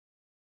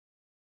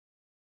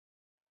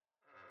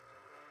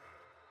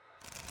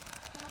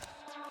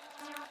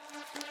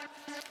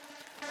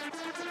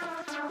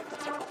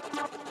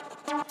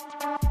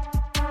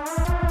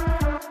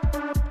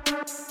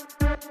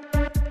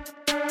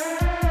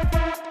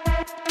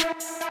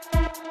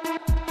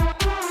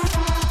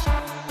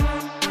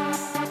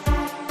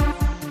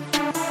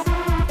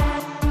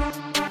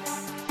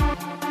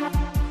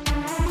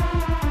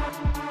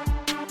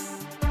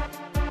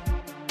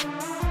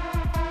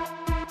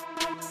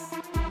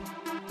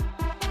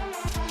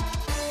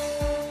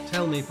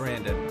Tell me,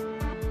 Brandon,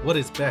 what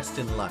is best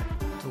in life?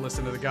 To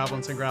listen to the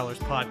Goblins and Growlers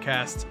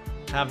podcast,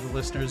 have the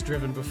listeners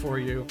driven before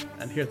you,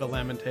 and hear the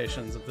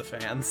lamentations of the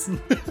fans.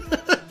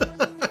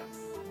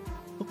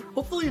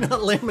 Hopefully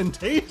not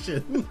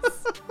lamentations.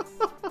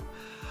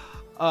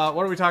 What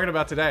are we talking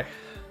about today?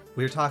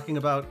 We're talking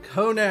about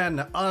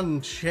Conan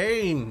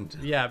Unchained.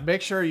 Yeah,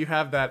 make sure you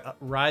have that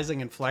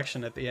rising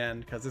inflection at the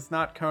end, because it's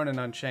not Conan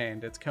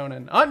Unchained, it's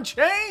Conan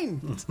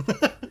Unchained!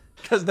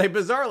 Because they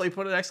bizarrely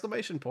put an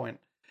exclamation point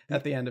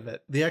at the end of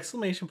it. The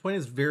exclamation point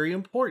is very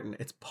important.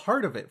 It's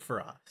part of it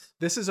for us.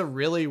 This is a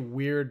really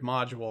weird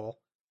module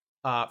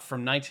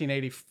from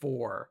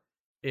 1984.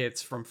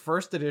 It's from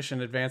first edition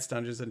Advanced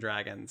Dungeons &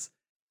 Dragons,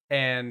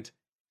 and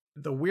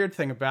the weird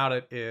thing about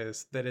it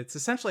is that it's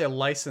essentially a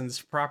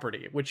licensed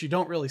property, which you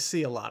don't really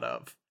see a lot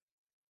of.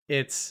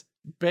 It's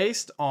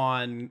based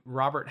on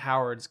Robert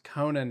Howard's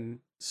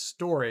Conan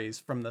stories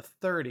from the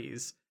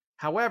 30s.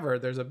 However,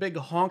 there's a big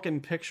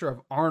honking picture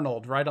of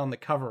Arnold right on the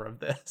cover of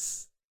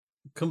this.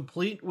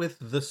 Complete with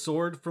the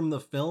sword from the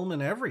film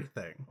and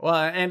everything. Well,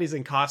 and he's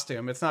in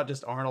costume. It's not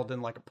just Arnold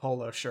in like a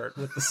polo shirt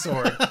with the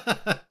sword.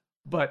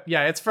 But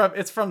yeah, it's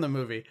from the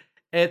movie.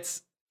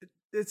 It's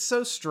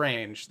so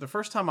strange. The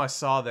first time I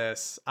saw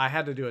this, I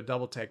had to do a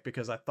double take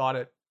because I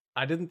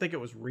didn't think it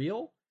was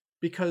real.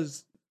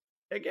 Because,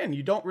 again,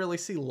 you don't really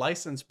see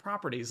licensed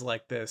properties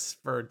like this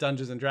for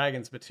Dungeons and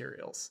Dragons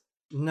materials.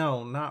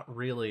 No, not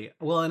really.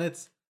 Well, and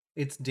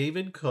it's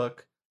David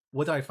Cook.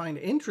 What I find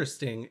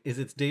interesting is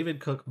it's David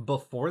Cook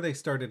before they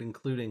started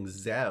including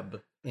Zeb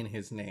in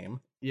his name.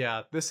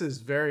 Yeah, this is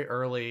very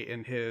early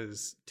in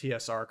his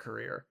TSR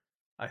career,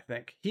 I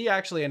think. He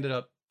actually ended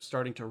up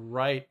starting to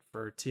write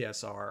for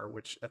TSR,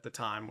 which at the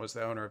time was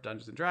the owner of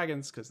Dungeons &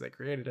 Dragons because they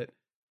created it,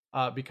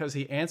 because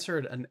he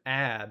answered an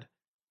ad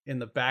in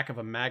the back of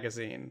a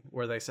magazine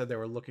where they said they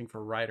were looking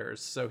for writers.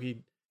 So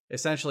he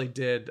essentially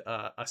did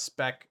a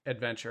spec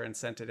adventure and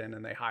sent it in,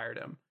 and they hired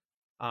him.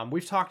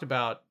 We've talked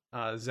about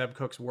Zeb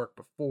Cook's work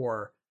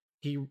before.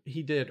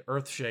 He did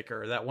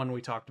Earthshaker, that one we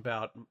talked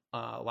about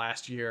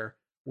last year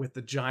with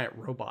the giant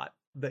robot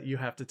that you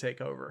have to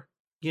take over.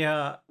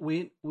 Yeah,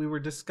 we were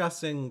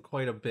discussing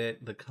quite a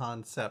bit the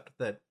concept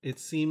that it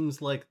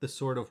seems like the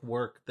sort of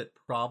work that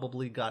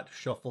probably got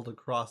shuffled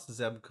across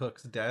Zeb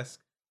Cook's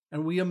desk,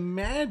 and we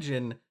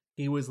imagine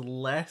he was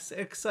less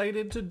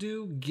excited to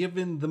do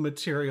given the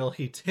material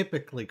he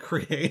typically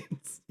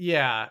creates.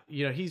 Yeah,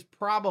 he's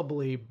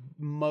probably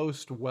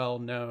most well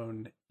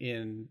known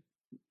in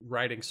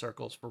writing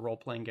circles for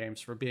role-playing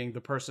games for being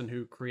the person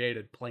who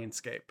created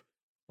Planescape,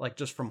 like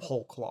just from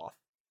whole cloth.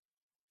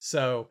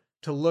 So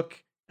to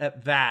look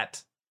at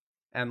that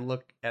and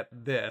look at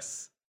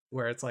this,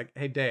 where it's like,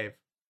 hey, Dave,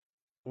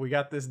 we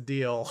got this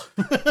deal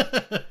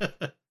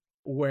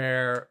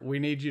where we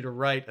need you to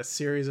write a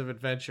series of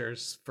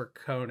adventures for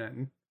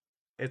Conan.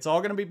 It's all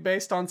going to be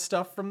based on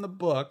stuff from the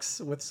books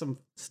with some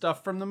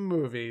stuff from the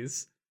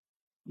movies.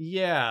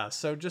 Yeah,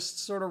 so just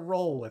sort of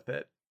roll with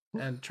it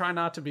and try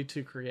not to be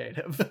too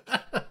creative.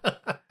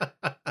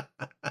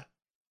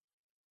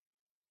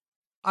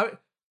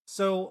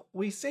 So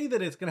we say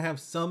that it's going to have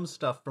some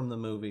stuff from the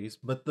movies,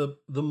 but the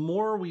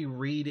more we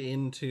read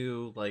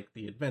into like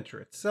the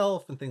adventure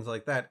itself and things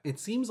like that, it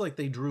seems like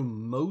they drew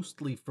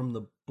mostly from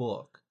the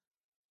book,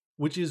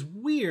 which is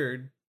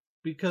weird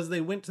because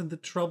they went to the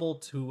trouble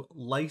to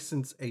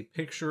license a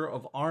picture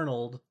of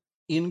Arnold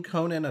in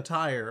Conan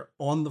attire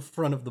on the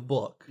front of the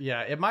book.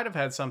 Yeah, it might have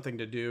had something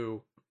to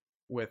do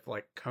with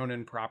like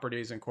Conan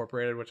Properties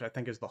Incorporated, which I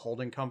think is the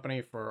holding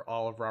company for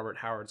all of Robert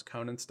Howard's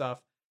Conan stuff.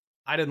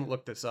 I didn't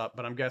look this up,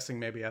 but I'm guessing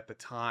maybe at the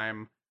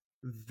time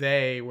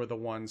they were the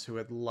ones who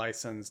had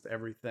licensed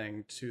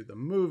everything to the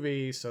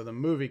movie so the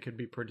movie could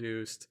be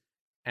produced,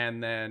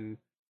 and then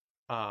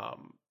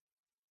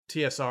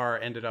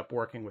TSR ended up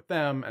working with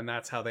them, and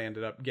that's how they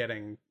ended up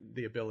getting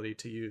the ability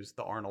to use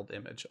the Arnold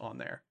image on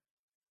there.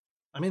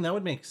 I mean, that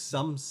would make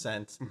some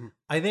sense. Mm-hmm.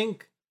 I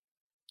think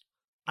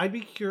I'd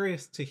be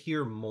curious to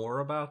hear more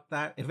about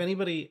that. If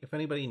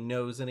anybody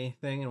knows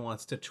anything and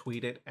wants to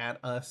tweet it at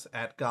us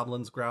at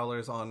Goblins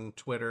Growlers on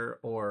Twitter,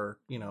 or,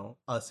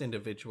 us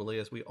individually,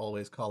 as we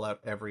always call out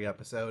every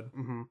episode,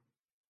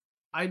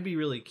 I'd be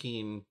really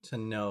keen to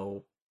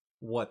know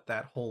what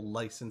that whole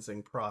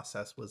licensing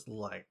process was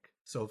like.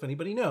 So if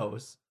anybody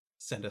knows,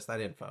 send us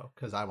that info,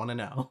 because I want to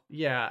know.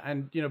 Yeah,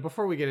 and,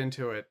 before we get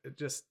into it,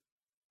 just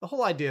the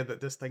whole idea that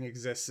this thing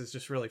exists is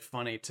just really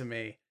funny to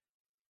me.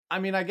 I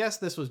mean, I guess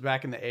this was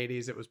back in the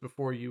 80s. It was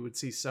before you would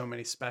see so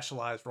many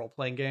specialized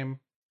role-playing game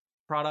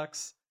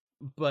products.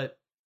 But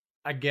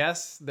I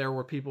guess there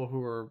were people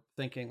who were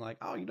thinking like,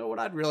 oh, you know what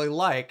I'd really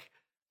like?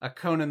 A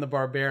Conan the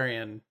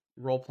Barbarian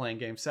role-playing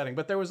game setting.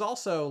 But there was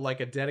also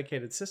like a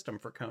dedicated system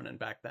for Conan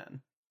back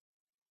then.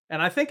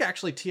 And I think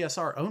actually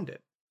TSR owned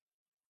it.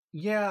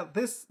 Yeah,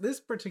 this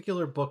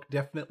particular book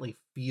definitely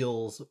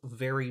feels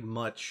very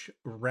much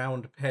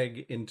round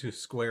peg into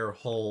square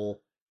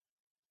hole.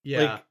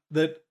 Yeah. Like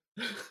that.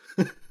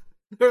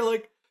 They're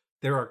like,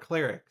 there are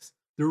clerics.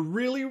 They're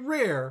really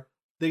rare.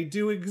 They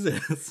do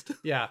exist.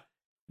 Yeah.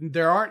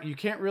 You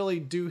can't really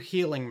do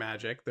healing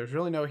magic. There's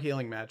really no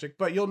healing magic,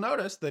 but you'll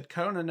notice that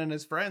Conan and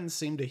his friends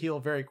seem to heal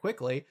very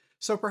quickly.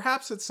 So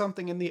perhaps it's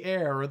something in the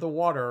air or the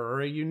water or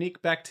a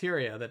unique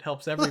bacteria that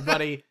helps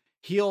everybody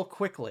heal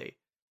quickly.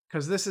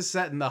 Because this is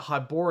set in the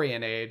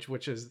Hyborian Age,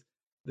 which is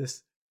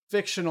this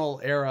fictional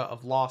era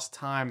of lost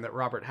time that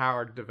Robert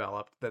Howard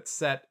developed that's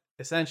set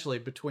essentially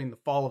between the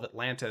fall of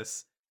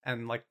Atlantis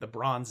and like the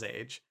Bronze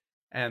Age.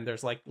 And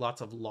there's like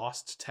lots of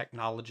lost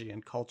technology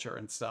and culture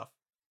and stuff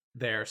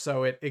there.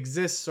 So it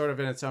exists sort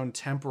of in its own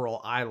temporal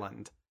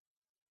island.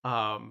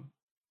 And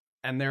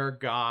there are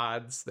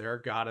gods, there are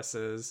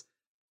goddesses.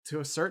 To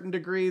a certain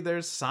degree,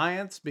 there's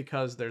science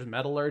because there's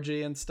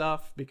metallurgy and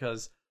stuff,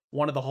 because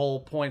one of the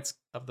whole points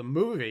of the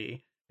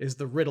movie is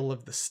the riddle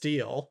of the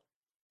steel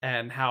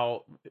and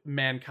how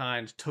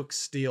mankind took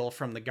steel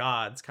from the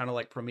gods, kind of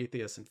like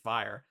Prometheus and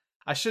fire.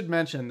 I should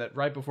mention that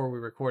right before we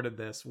recorded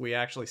this, we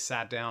actually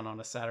sat down on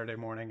a Saturday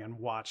morning and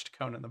watched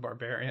Conan the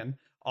Barbarian,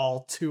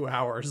 all 2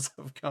 hours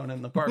of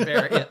Conan the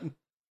Barbarian.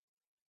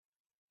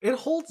 It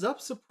holds up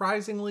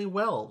surprisingly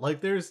well. Like,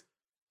 there's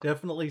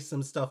definitely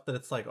some stuff that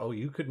it's like, oh,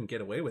 you couldn't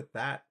get away with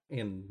that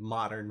in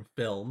modern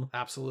film.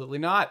 Absolutely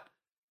not.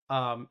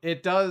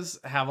 It does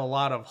have a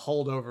lot of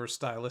holdovers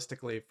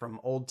stylistically from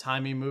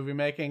old-timey movie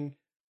making,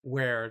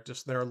 where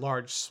just there are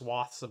large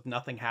swaths of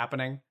nothing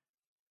happening,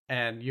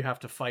 and you have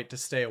to fight to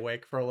stay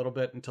awake for a little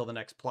bit until the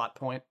next plot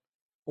point.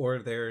 Or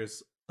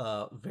there's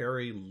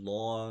very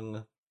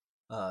long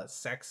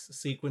sex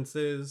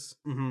sequences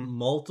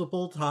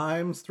multiple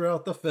times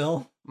throughout the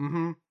film.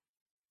 Mm-hmm.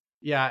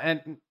 Yeah,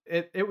 and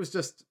it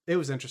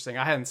was interesting.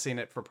 I hadn't seen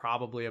it for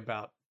probably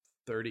about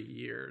 30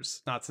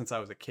 years, not since I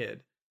was a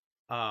kid.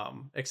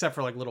 Except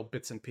for like little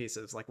bits and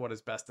pieces, like What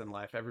Is Best in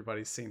Life.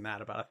 Everybody's seen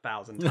that about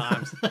 1,000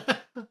 times.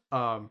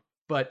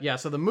 But yeah,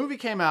 so the movie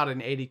came out in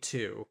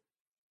 1982,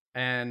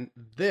 and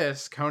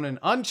this, Conan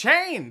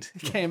Unchained,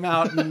 came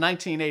out in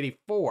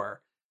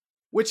 1984,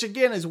 which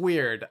again is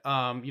weird.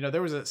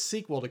 There was a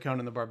sequel to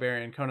Conan the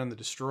Barbarian, Conan the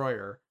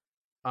Destroyer,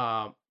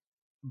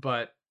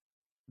 but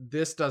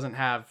this doesn't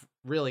have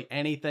really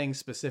anything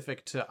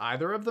specific to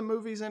either of the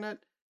movies in it.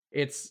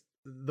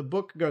 The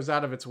book goes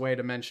out of its way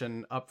to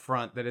mention up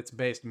front that it's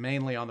based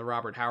mainly on the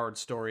Robert Howard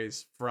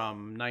stories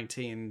from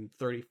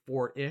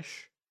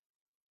 1934-ish.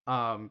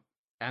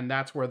 And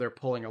that's where they're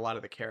pulling a lot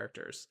of the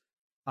characters.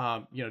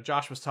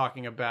 Josh was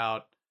talking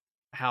about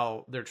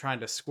how they're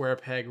trying to square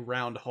peg,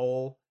 round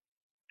hole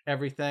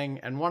everything.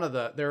 And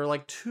there are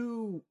like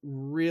two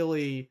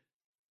really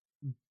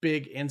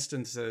big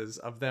instances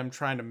of them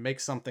trying to make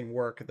something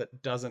work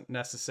that doesn't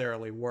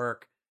necessarily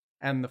work.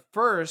 And the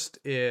first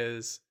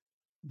is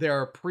there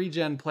are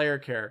pre-gen player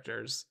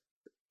characters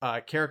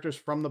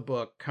from the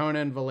book,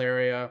 Conan,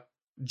 Valeria,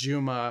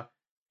 Juma,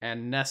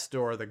 and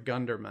Nestor the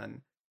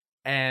Gunderman.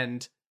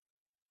 And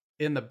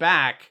in the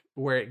back,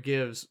 where it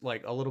gives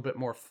like a little bit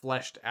more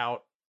fleshed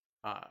out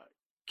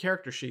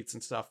character sheets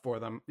and stuff for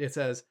them, it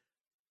says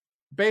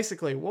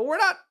basically, well, we're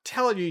not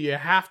telling you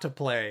have to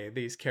play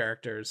these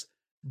characters,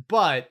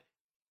 but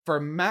for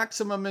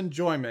maximum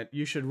enjoyment,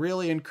 you should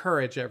really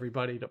encourage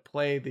everybody to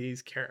play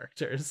these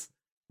characters,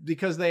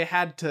 because they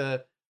had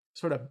to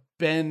sort of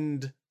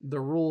bend the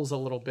rules a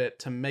little bit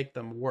to make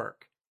them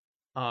work.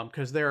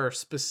 Because there are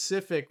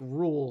specific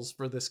rules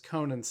for this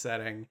Conan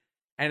setting.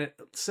 And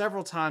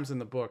several times in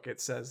the book,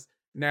 it says,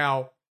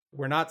 now,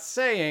 we're not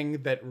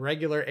saying that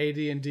regular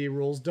AD&D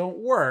rules don't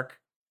work.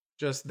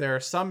 Just there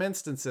are some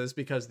instances,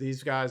 because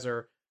these guys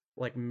are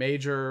like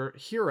major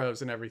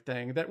heroes and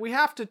everything, that we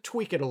have to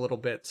tweak it a little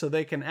bit so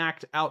they can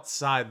act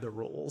outside the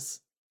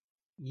rules.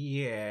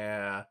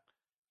 Yeah.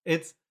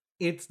 It's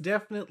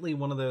definitely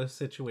one of those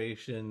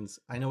situations.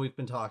 I know we've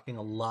been talking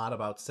a lot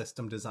about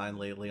system design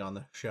lately on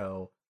the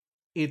show.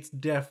 It's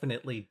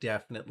definitely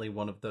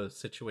one of those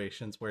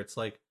situations where it's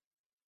like,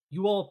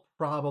 you all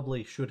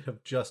probably should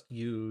have just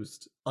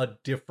used a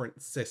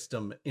different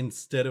system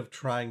instead of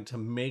trying to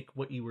make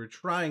what you were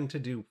trying to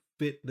do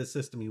fit the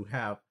system you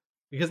have.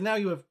 Because now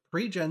you have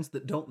pre-gens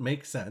that don't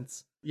make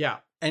sense. Yeah.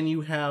 And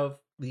you have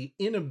the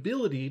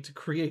inability to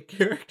create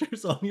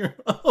characters on your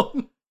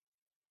own.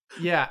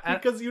 Yeah.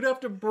 Because you'd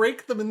have to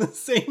break them in the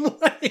same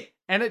way.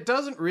 And it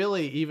doesn't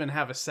really even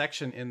have a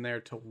section in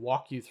there to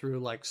walk you through,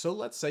 like, so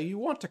let's say you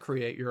want to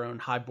create your own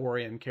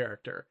Hyborian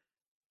character.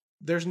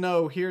 There's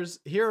no, here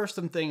are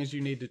some things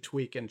you need to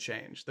tweak and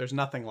change. There's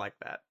nothing like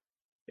that.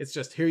 It's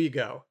just, here you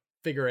go.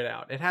 Figure it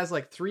out. It has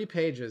like 3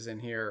 pages in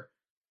here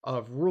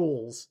of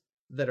rules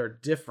that are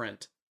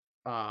different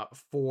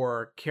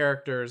for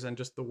characters and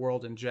just the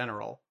world in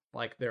general.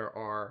 Like there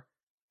are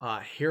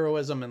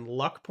heroism and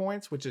luck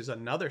points, which is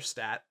another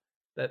stat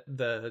that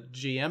the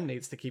GM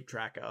needs to keep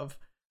track of.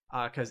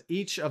 Because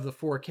each of the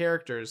 4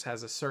 characters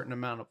has a certain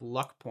amount of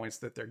luck points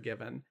that they're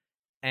given.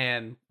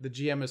 And the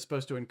GM is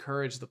supposed to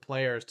encourage the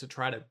players to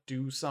try to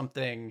do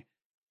something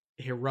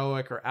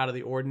heroic or out of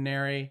the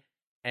ordinary,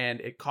 and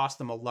it costs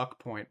them a luck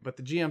point. But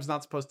the GM's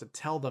not supposed to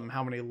tell them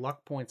how many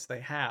luck points they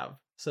have,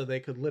 so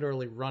they could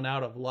literally run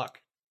out of luck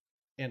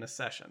in a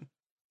session.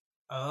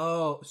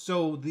 Oh,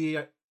 so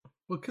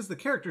because the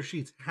character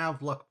sheets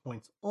have luck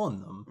points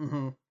on them.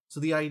 Mm-hmm. So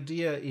the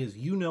idea is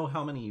you know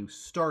how many you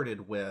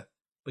started with,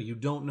 but you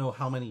don't know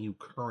how many you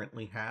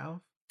currently have.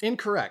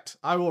 Incorrect.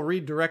 I will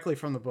read directly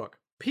from the book.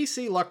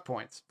 PC luck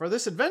points. For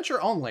this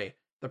adventure only,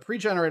 the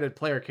pre-generated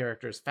player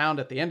characters found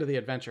at the end of the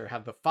adventure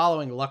have the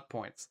following luck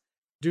points.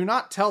 Do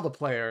not tell the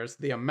players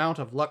the amount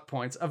of luck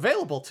points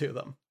available to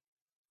them.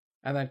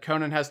 And then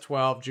Conan has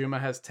 12, Juma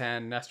has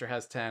 10, Nestor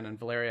has 10, and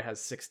Valeria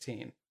has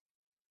 16.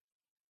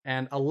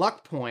 And a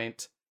luck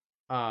point,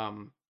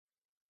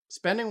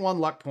 spending one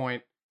luck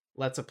point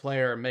lets a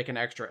player make an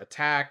extra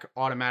attack,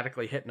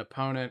 automatically hit an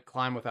opponent,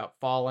 climb without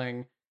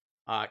falling,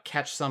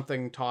 catch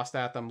something tossed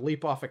at them,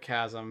 leap off a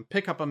chasm,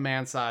 pick up a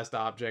man-sized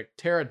object,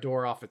 tear a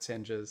door off its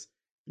hinges.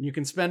 And you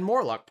can spend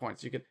more luck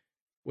points.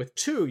 With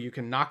 2, you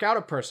can knock out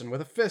a person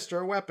with a fist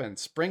or a weapon,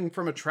 spring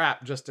from a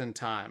trap just in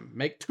time,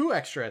 make 2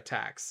 extra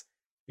attacks.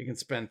 You can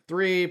spend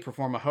 3,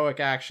 perform a heroic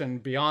action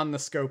beyond the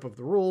scope of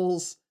the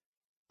rules,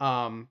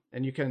 and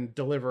you can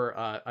deliver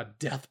a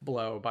death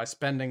blow by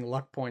spending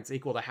luck points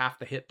equal to half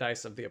the hit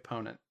dice of the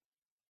opponent.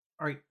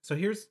 All right, so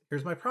here's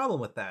my problem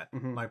with that.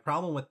 Mm-hmm. My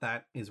problem with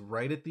that is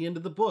right at the end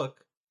of the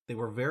book, they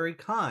were very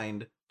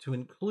kind to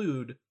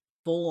include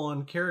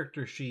full-on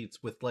character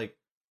sheets with like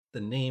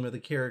the name of the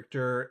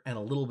character and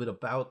a little bit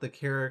about the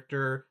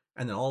character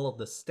and then all of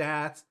the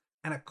stats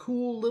and a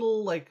cool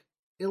little like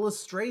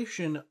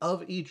illustration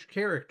of each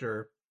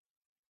character.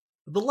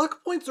 The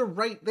luck points are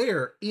right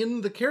there in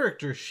the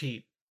character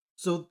sheet.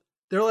 So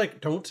they're like,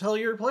 don't tell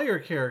your player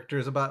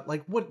characters about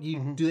like what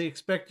you do. They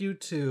expect you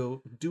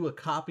to do a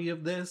copy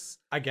of this,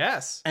 I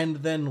guess,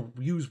 and then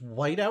use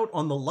whiteout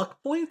on the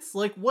luck points?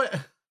 Like what?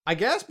 I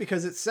guess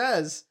because it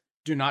says,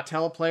 do not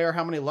tell a player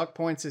how many luck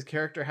points his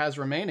character has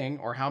remaining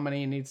or how many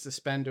he needs to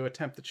spend to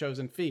attempt the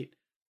chosen feat.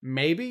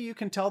 Maybe you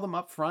can tell them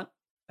up front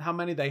how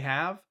many they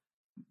have,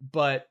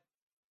 but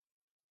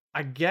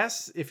I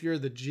guess if you're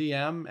the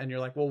GM and you're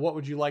like, well, what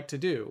would you like to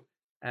do?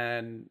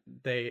 And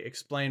they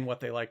explain what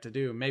they like to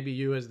do. Maybe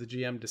you as the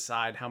GM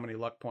decide how many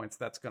luck points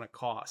that's going to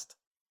cost.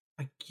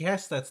 I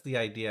guess that's the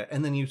idea.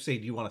 And then you say,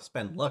 do you want to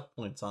spend luck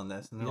points on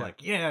this? And they're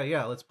like,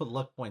 yeah, let's put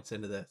luck points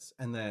into this.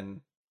 And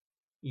then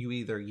you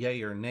either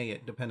yay or nay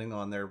it, depending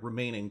on their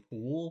remaining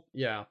pool.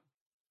 Yeah.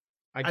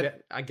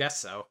 I guess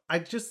so. I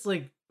just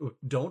like,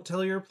 don't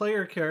tell your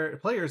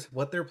players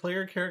what their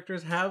player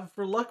characters have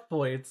for luck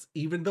points,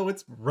 even though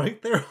it's right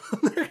there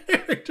on their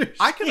character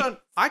sheet.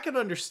 I can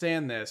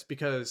understand this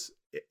because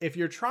if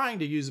you're trying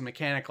to use a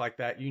mechanic like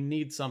that, you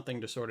need something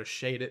to sort of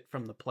shade it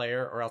from the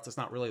player, or else it's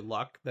not really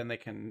luck. Then they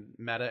can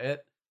meta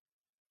it.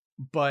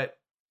 But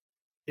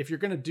if you're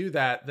going to do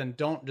that, then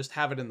don't just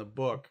have it in the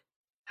book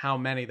how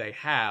many they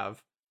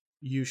have.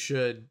 You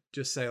should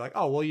just say like,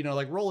 oh, well,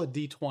 like roll a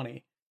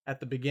d20 at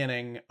the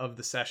beginning of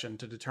the session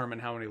to determine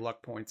how many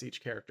luck points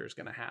each character is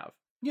going to have.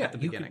 Yeah, at the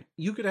beginning.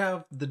 You could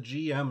have the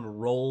GM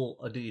roll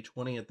a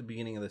d20 at the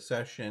beginning of the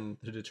session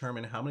to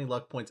determine how many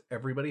luck points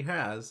everybody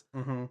has,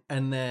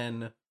 and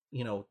then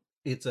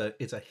it's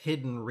a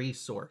hidden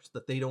resource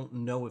that they don't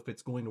know if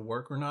it's going to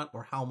work or not,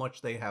 or how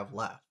much they have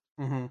left.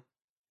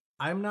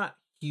 I'm not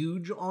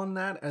huge on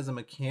that as a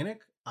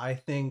mechanic. I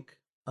think,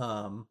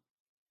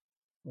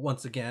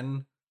 once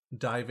again,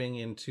 diving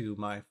into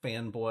my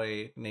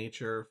fanboy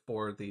nature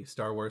for the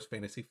Star Wars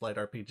Fantasy Flight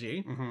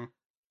RPG,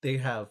 they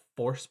have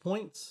force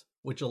points,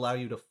 which allow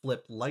you to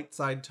flip light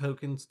side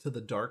tokens to the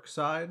dark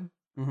side.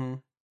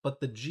 But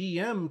the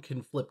GM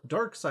can flip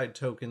dark side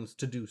tokens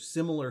to do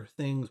similar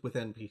things with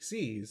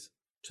NPCs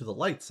to the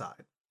light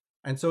side.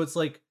 And so it's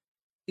like,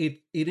 it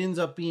ends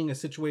up being a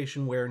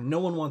situation where no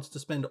one wants to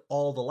spend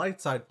all the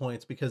light side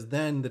points, because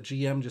then the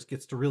GM just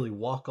gets to really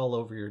walk all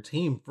over your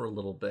team for a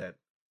little bit.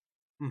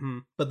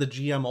 But the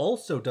GM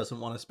also doesn't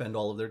want to spend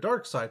all of their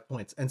dark side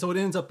points. And so it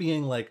ends up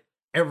being like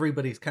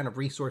everybody's kind of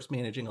resource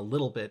managing a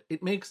little bit.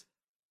 It makes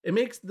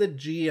the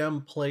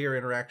GM player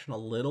interaction a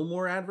little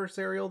more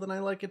adversarial than I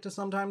like it to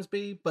sometimes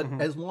be. But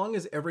as long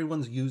as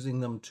everyone's using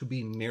them to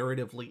be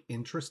narratively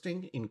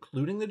interesting,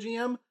 including the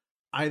GM,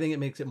 I think it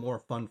makes it more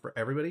fun for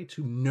everybody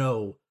to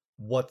know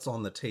what's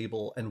on the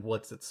table and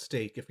what's at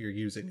stake if you're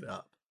using it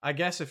up. I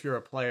guess if you're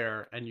a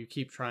player and you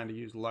keep trying to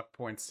use luck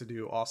points to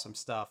do awesome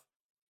stuff,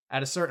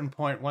 at a certain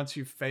point, once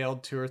you've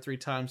failed 2 or 3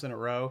 times in a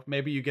row,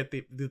 maybe you get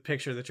the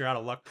picture that you're out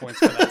of luck points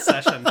for that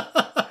session.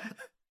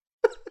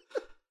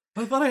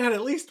 I thought I had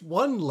at least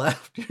 1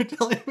 left. You're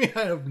telling me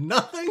I have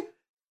nothing?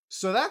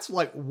 So that's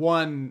like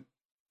one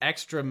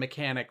extra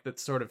mechanic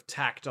that's sort of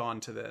tacked on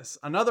to this.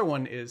 Another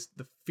one is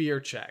the fear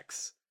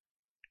checks.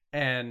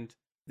 And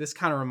this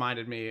kind of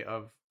reminded me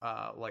of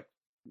like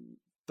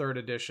 3rd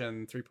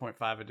edition,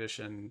 3.5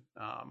 edition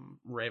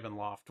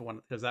Ravenloft,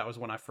 because that was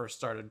when I first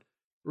started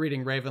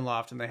reading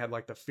Ravenloft, and they had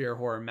like the fear,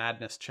 horror,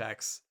 madness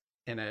checks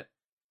in it.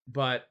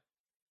 But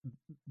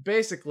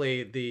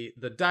basically the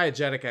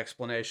diegetic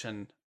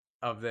explanation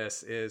of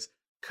this is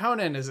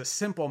Conan is a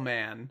simple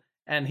man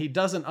and he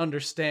doesn't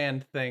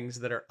understand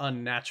things that are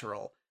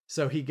unnatural.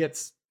 So he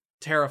gets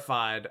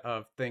terrified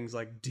of things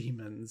like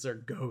demons or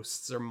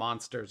ghosts or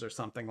monsters or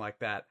something like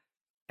that.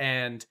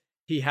 And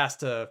he has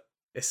to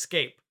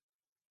escape.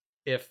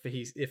 if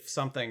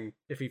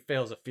he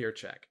fails a fear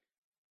check.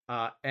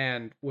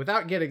 And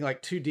without getting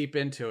like too deep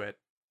into it,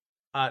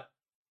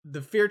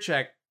 the fear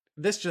check,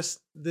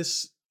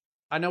 this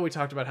I know we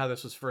talked about how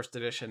this was first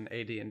edition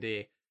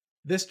AD&D.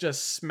 This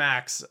just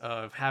smacks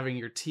of having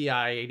your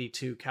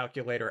TI-82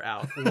 calculator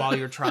out while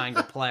you're trying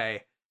to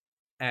play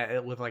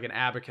with like an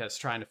abacus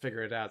trying to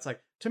figure it out. It's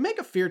like, to make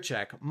a fear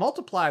check,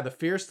 multiply the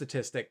fear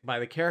statistic by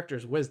the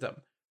character's wisdom.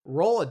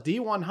 Roll a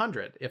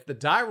D100. If the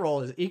die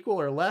roll is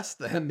equal or less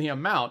than the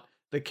amount,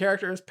 the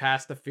character has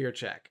passed the fear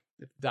check.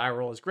 If the die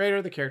roll is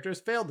greater, the character has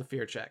failed the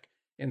fear check.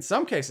 In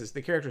some cases,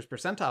 the character's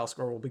percentile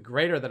score will be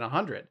greater than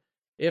 100.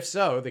 If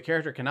so, the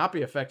character cannot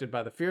be affected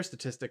by the fear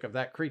statistic of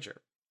that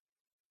creature.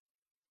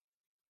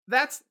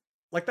 That's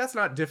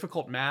not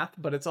difficult math,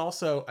 but it's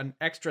also an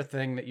extra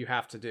thing that you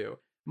have to do.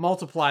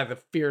 Multiply the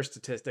fear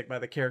statistic by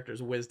the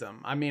character's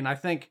wisdom. I mean, I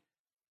think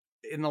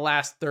in the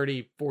last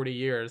 30, 40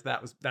 years,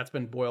 that's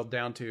been boiled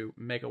down to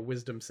make a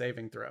wisdom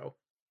saving throw.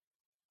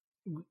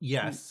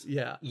 Yes.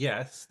 Yeah.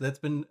 Yes. That's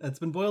been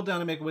boiled down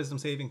to make a wisdom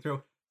saving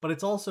throw, but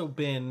it's also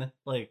been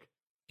like,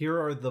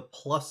 here are the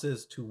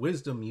pluses to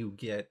wisdom you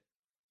get,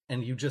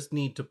 and you just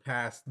need to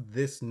pass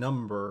this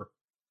number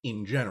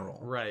in general.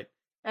 Right.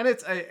 And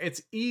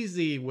it's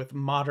easy with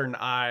modern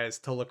eyes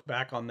to look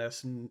back on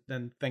this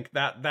and think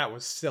that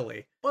was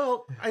silly.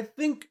 Well, I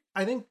think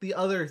the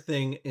other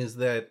thing is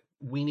that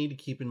we need to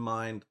keep in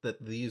mind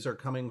that these are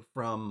coming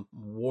from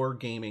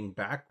wargaming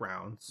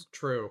backgrounds.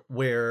 True.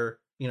 Where,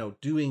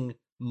 doing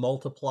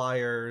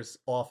multipliers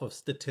off of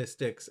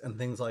statistics and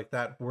things like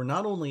that were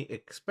not only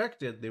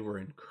expected, they were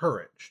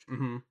encouraged.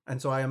 Mm-hmm.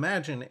 And so I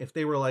imagine if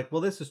they were like,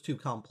 well, this is too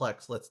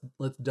complex, let's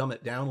dumb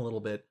it down a little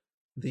bit,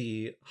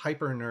 the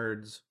hyper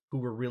nerds who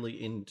were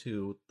really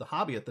into the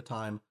hobby at the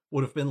time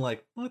would have been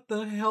like, what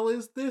the hell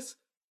is this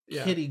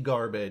kitty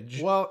garbage?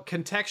 Well,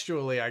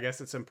 contextually, I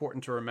guess it's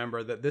important to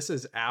remember that this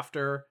is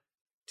after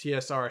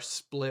TSR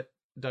split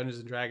Dungeons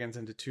and Dragons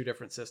into two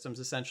different systems,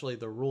 essentially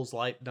the rules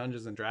light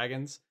Dungeons and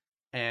Dragons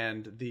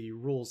and the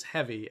rules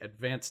heavy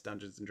advanced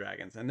Dungeons and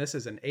Dragons. And this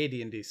is an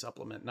AD&D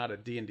supplement, not a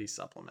D&D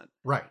supplement.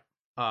 Right.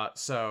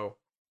 So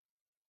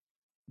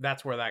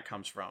that's where that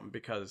comes from,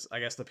 because I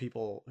guess the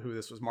people who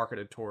this was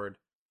marketed toward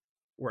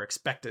were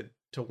expected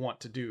to want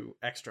to do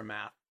extra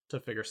math to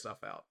figure stuff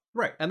out.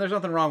 Right. And there's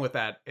nothing wrong with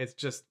that. It's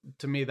just,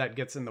 to me, that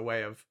gets in the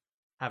way of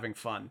having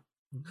fun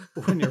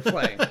when you're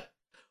playing.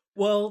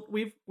 Well,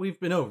 we've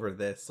been over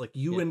this. Like,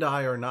 you and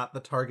I are not the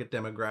target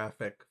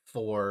demographic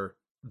for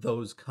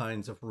those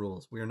kinds of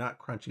rules. We are not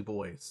crunchy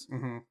boys.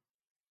 Mm-hmm.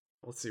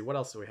 Let's see, what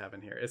else do we have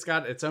in here? It's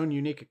got its own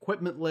unique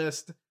equipment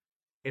list.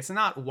 It's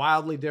not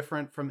wildly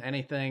different from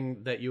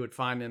anything that you would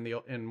find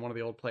in one of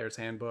the old players'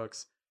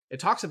 handbooks. It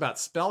talks about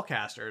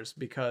spellcasters,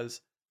 because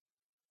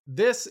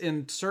this,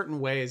 in certain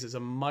ways, is a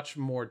much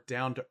more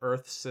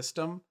down-to-earth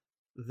system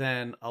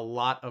than a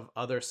lot of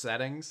other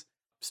settings.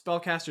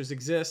 Spellcasters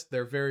exist.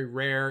 They're very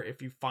rare.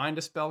 If you find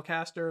a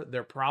spellcaster,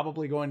 they're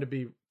probably going to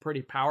be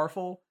pretty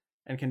powerful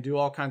and can do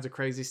all kinds of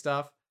crazy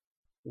stuff.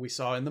 We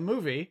saw in the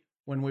movie,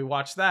 when we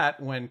watched that,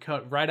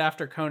 right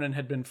after Conan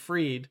had been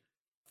freed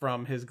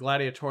from his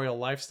gladiatorial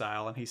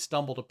lifestyle, and he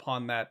stumbled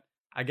upon that,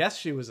 I guess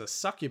she was a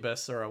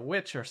succubus or a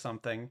witch or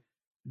something,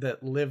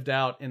 that lived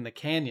out in the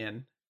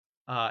canyon,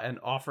 and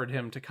offered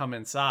him to come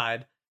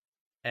inside,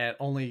 and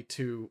only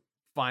to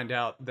find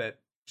out that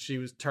she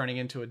was turning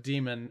into a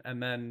demon,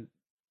 and then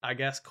I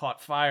guess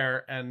caught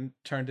fire and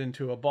turned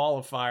into a ball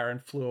of fire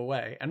and flew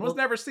away and was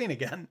never seen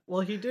again.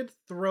 Well, he did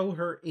throw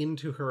her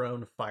into her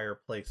own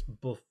fireplace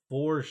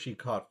before she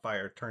caught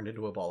fire, turned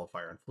into a ball of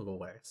fire, and flew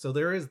away. So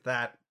there is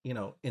that,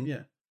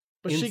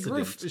 But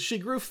she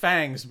grew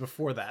fangs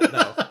before that,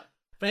 though.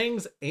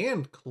 Fangs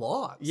and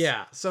claws.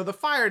 Yeah, so the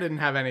fire didn't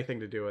have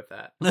anything to do with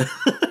that.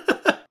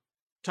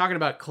 Talking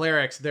about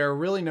clerics, there are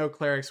really no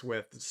clerics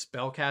with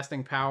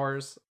spellcasting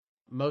powers.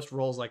 Most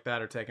roles like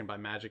that are taken by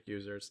magic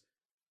users.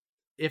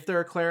 If there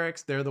are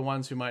clerics, they're the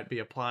ones who might be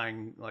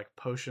applying like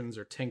potions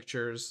or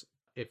tinctures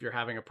if you're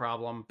having a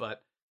problem,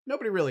 but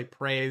nobody really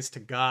prays to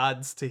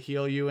gods to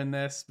heal you in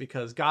this,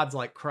 because gods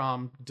like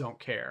Crom don't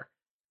care.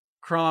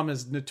 Crom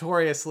is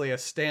notoriously a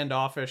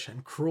standoffish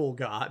and cruel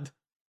god.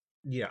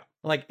 Yeah.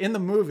 Like in the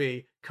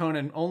movie,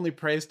 Conan only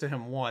prays to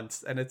him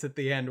once, and it's at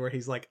the end where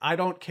he's like, I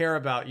don't care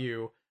about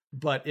you,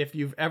 but if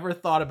you've ever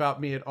thought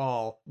about me at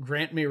all,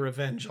 grant me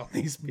revenge on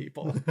these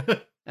people.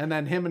 And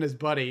then him and his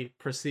buddy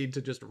proceed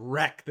to just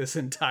wreck this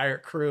entire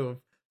crew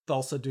of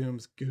Thulsa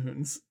Doom's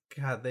goons.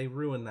 God, they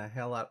ruined the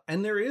hell out.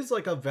 And there is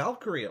like a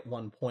Valkyrie at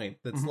one point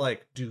that's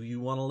like, do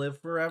you want to live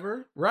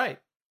forever? Right.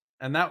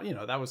 And that,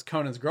 that was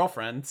Conan's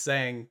girlfriend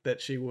saying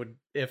that she would,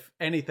 if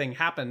anything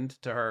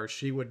happened to her,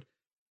 she would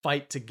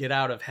fight to get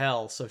out of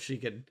hell so she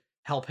could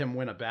help him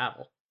win a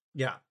battle.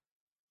 Yeah.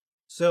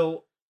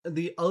 So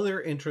the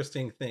other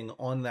interesting thing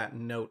on that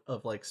note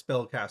of like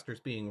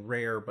spellcasters being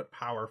rare but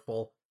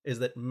powerful is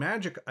that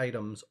magic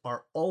items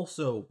are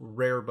also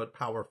rare but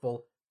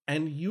powerful,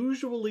 and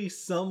usually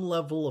some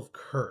level of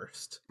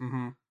cursed.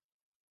 Mm-hmm.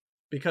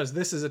 Because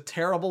this is a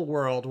terrible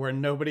world where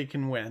nobody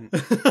can win.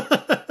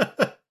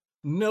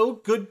 No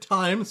good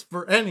times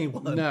for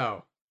anyone.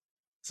 No.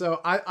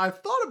 So I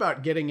thought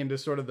about getting into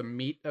sort of the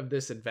meat of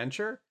this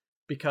adventure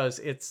because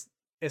it's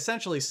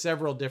essentially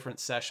several different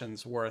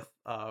sessions worth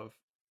of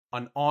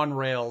an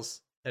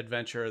on-rails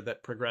adventure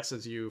that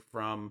progresses you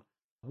from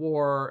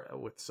war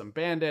with some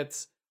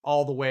bandits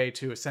all the way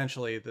to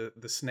essentially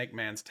the Snake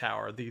Man's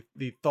Tower, the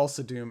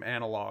Thulsa Doom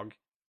analog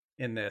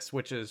in this,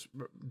 which is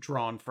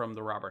drawn from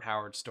the Robert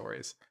Howard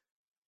stories.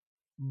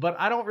 But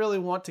I don't really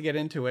want to get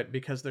into it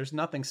because there's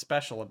nothing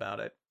special about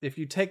it. If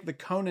you take the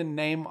Conan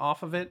name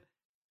off of it,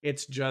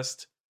 it's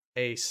just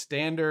a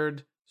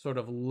standard sort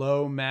of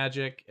low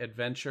magic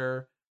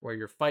adventure where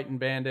you're fighting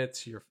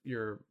bandits,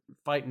 you're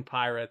fighting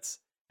pirates,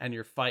 and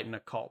you're fighting a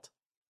cult.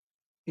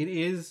 It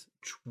is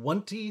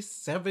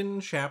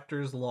 27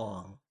 chapters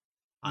long.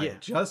 Yeah. I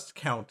just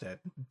counted.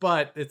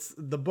 But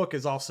the book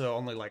is also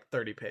only like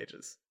 30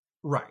 pages.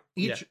 Right.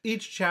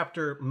 Each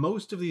chapter,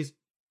 most of these,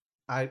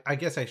 I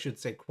guess I should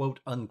say quote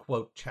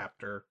unquote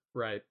chapter.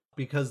 Right.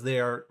 Because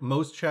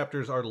most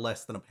chapters are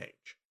less than a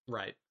page.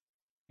 Right.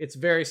 It's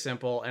very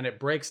simple and it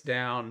breaks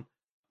down,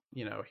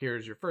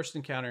 here's your first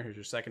encounter, here's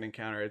your second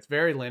encounter. It's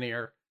very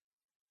linear.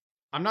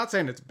 I'm not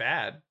saying it's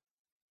bad.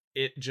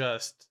 It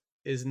just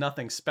is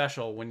nothing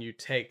special when you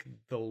take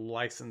the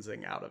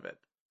licensing out of it.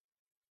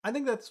 I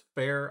think that's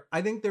fair.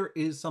 I think there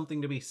is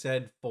something to be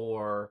said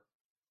for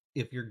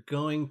if you're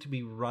going to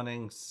be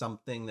running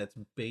something that's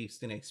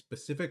based in a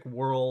specific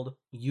world,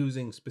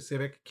 using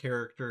specific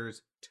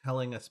characters,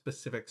 telling a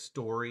specific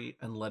story,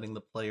 and letting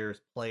the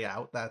players play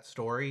out that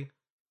story,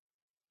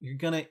 you're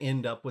going to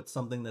end up with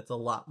something that's a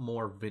lot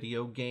more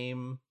video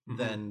game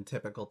than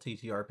typical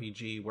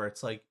TTRPG, where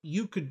it's like,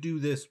 you could do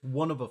this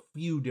one of a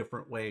few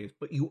different ways,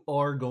 but you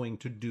are going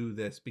to do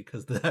this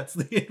because that's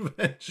the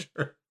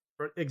adventure.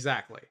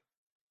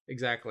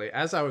 Exactly.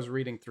 As I was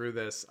reading through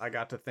this, I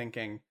got to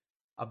thinking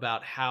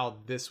about how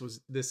this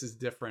is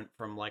different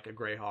from like a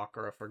Greyhawk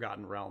or a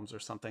Forgotten Realms or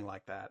something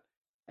like that.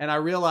 And I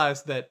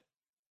realized that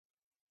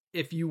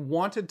if you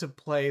wanted to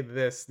play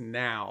this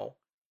now,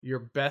 your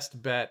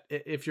best bet,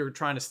 if you're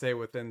trying to stay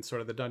within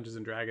sort of the Dungeons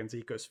and Dragons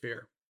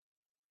ecosphere,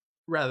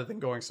 rather than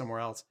going somewhere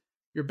else,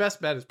 your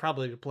best bet is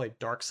probably to play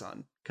Dark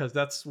Sun, because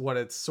that's what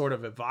it's sort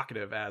of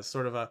evocative as,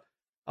 sort of a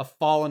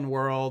fallen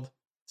world.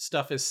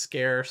 Stuff is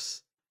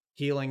scarce,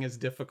 healing is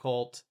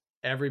difficult,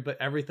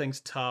 everything's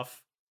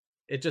tough.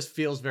 It just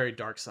feels very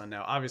Dark Sun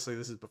now. Obviously,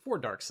 this is before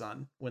Dark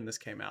Sun when this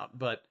came out,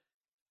 but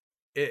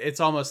it's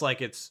almost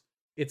like it's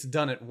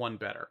done it one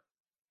better.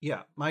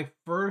 Yeah, my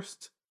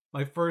first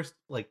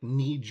like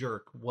knee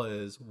jerk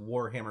was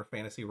Warhammer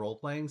Fantasy Role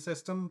Playing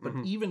System, but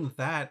even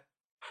that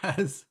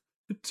has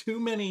too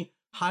many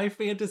high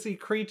fantasy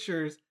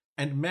creatures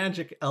and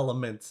magic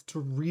elements to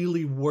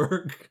really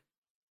work.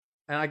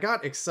 And I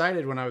got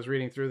excited when I was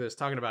reading through this,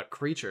 talking about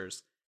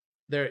creatures.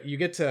 There, you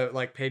get to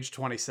like page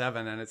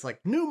 27, and it's like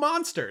new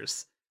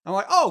monsters. I'm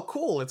like, oh,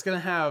 cool! It's gonna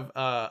have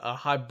a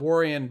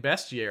Hyborian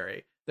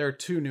bestiary. There are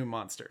 2 new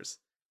monsters.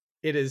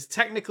 It is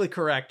technically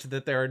correct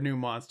that there are new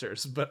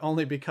monsters, but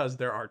only because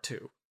there are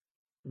 2.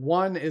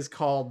 One is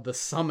called the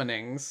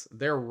Summonings.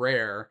 They're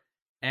rare,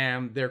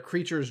 and they're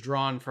creatures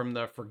drawn from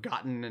the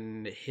forgotten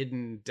and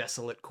hidden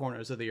desolate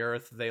corners of the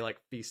earth. They like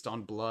feast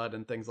on blood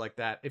and things like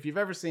that. If you've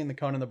ever seen the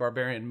Conan the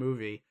Barbarian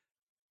movie,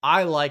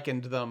 I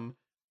likened them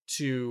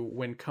to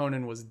when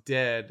Conan was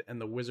dead and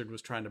the wizard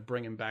was trying to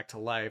bring him back to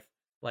life,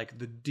 like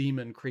the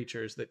demon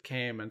creatures that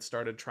came and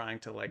started trying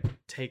to like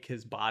take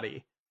his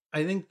body.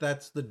 I think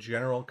that's the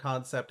general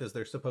concept, is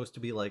they're supposed to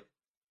be like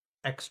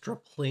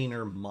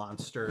extraplanar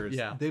monsters.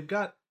 Yeah. They've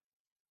got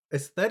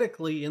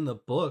aesthetically in the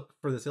book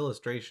for this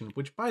illustration,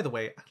 which by the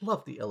way, I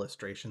love the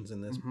illustrations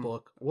in this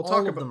book.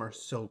 All of them are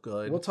so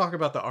good. We'll talk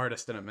about the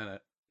artist in a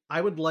minute.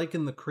 I would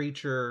liken the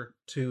creature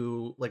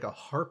to like a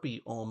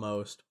harpy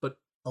almost, but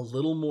a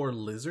little more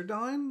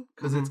lizardine,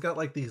 because it's got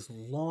like these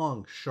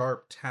long,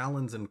 sharp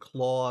talons and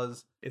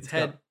claws. Its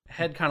head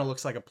kind of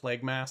looks like a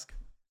plague mask.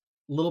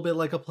 A little bit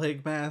like a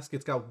plague mask.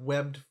 It's got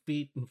webbed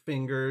feet and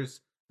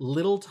fingers,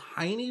 little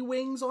tiny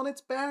wings on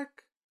its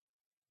back,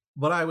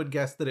 but I would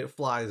guess that it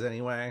flies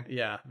anyway.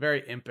 Yeah,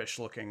 very impish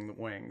looking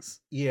wings.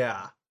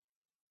 Yeah.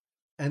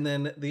 And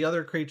then the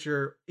other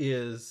creature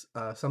is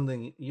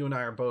something you and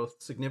I are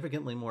both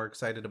significantly more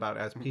excited about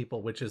as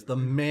people, which is the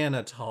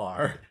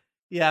Manatar.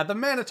 Yeah, the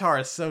Manatar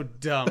is so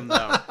dumb,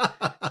 though.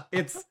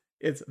 it's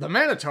the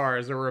Manatar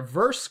is a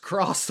reverse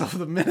cross of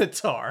the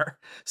Minotaur.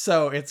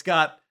 So it's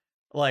got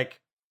like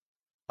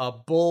a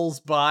bull's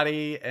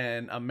body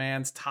and a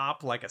man's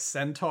top, like a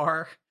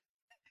centaur.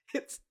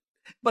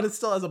 But it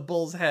still has a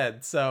bull's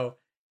head, so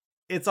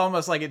it's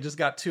almost like it just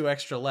got 2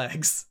 extra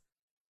legs.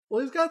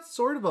 Well, he's got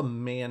sort of a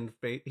man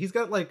face. He's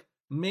got like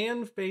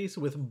man face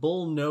with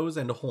bull nose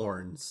and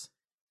horns.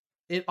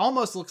 It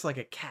almost looks like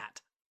a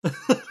cat.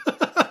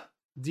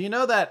 Do you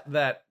know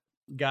that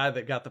guy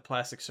that got the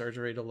plastic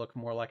surgery to look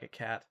more like a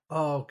cat?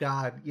 Oh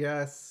God,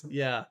 yes.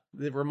 Yeah,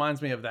 it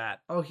reminds me of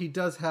that. Oh, he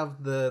does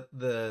have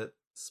the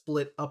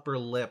split upper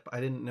lip. I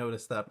didn't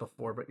notice that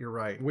before, but you're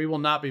right. We will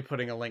not be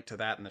putting a link to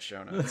that in the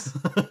show notes.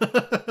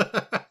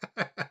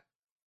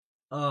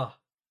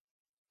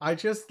 I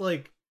just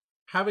like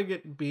having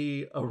it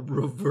be a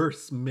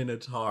reverse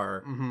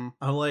Minotaur. Mm-hmm.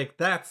 I'm like,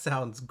 that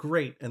sounds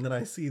great. And then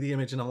I see the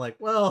image and I'm like,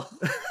 well,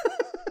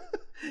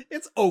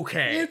 It's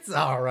okay. it's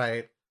all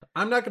right.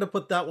 I'm not going to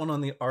put that one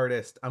on the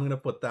artist. I'm going to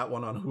put that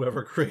one on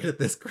whoever created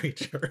this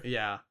creature.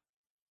 Yeah.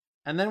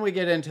 And then we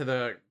get into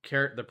the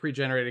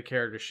pre-generated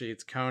character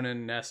sheets: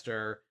 Conan,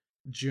 Nestor,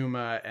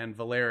 Juma, and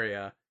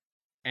Valeria.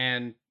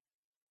 And,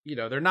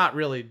 they're not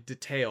really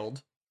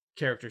detailed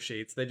character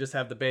sheets. They just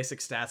have the basic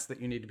stats that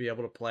you need to be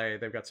able to play.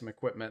 They've got some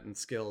equipment and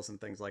skills and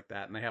things like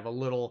that. And they have a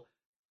little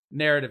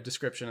narrative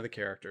description of the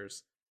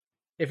characters.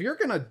 If you're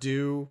going to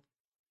do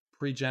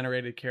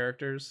pre-generated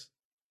characters,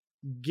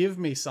 give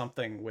me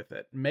something with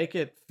it. Make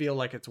it feel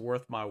like it's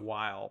worth my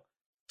while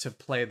to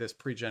play this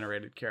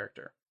pre-generated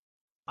character.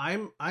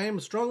 I am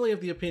strongly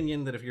of the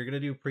opinion that if you're going to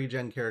do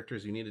pre-gen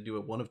characters, you need to do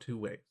it one of two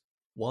ways.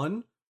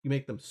 One, you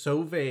make them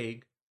so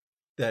vague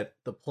that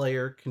the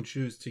player can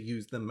choose to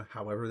use them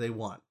however they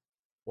want.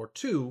 Or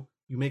two,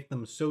 you make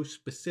them so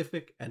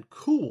specific and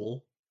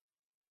cool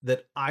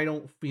that I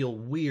don't feel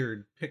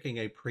weird picking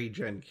a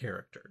pre-gen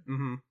character.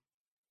 Mm-hmm.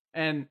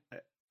 And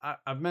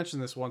I've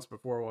mentioned this once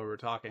before while we were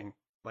talking,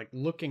 like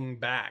looking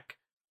back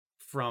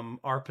from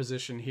our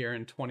position here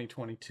in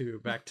 2022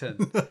 back to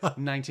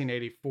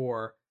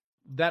 1984,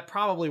 that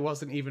probably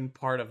wasn't even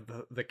part of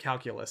the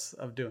calculus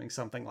of doing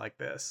something like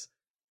this.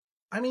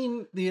 I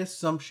mean, the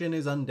assumption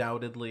is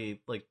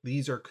undoubtedly, like,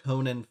 these are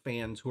Conan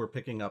fans who are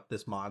picking up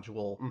this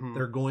module. Mm-hmm.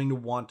 They're going to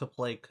want to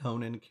play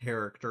Conan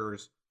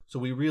characters, so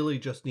we really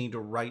just need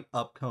to write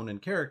up Conan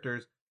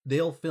characters.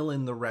 They'll fill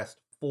in the rest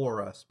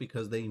for us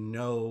because they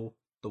know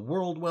the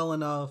world well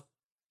enough.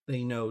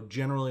 They know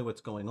generally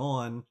what's going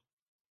on.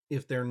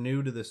 If they're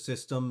new to the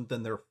system,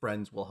 then their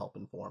friends will help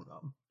inform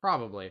them.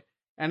 Probably.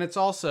 And it's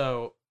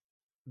also,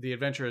 the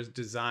adventure is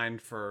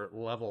designed for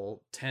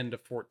level 10 to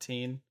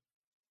 14.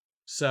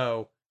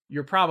 So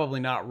you're probably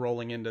not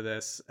rolling into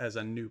this as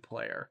a new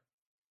player.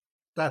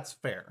 That's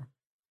fair.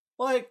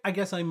 Well, I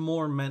guess I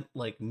more meant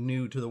like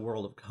new to the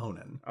world of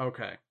Conan.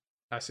 Okay.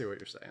 I see what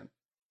you're saying.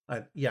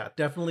 Yeah,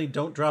 definitely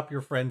don't drop your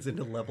friends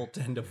into level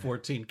 10 to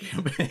 14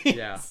 campaigns.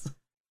 Yeah.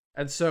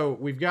 And so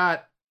we've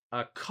got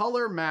a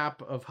color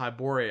map of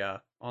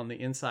Hyboria on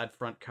the inside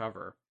front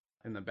cover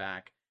in the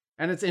back.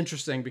 And it's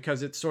interesting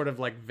because it's sort of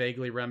like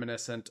vaguely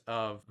reminiscent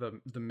of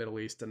the Middle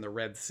East and the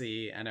Red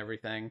Sea and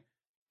everything.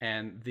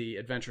 And the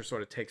adventure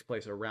sort of takes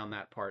place around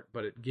that part,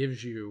 but it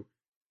gives you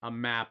a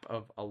map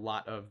of a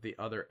lot of the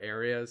other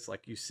areas.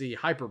 Like you see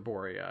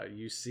Hyperborea,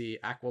 you see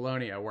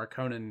Aquilonia, where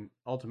Conan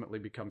ultimately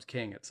becomes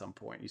king at some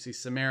point. You see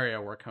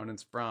Samaria, where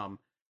Conan's from,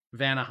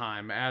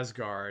 Vanaheim,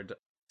 Asgard,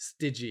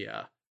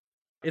 Stygia.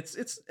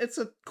 It's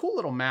a cool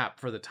little map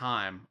for the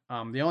time.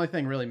 The only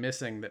thing really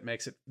missing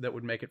that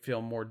would make it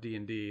feel more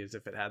D&D is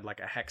if it had like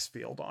a hex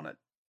field on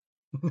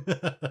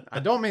it.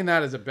 I don't mean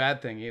that as a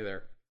bad thing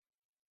either.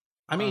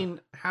 I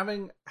mean,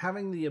 having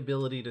the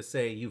ability to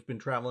say you've been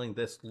traveling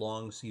this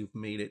long, so you've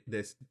made it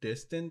this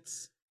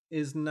distance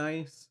is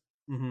nice.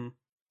 Mm-hmm.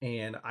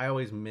 And I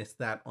always miss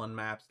that on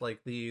maps like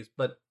these,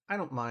 but I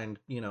don't mind,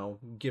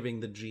 giving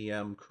the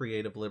GM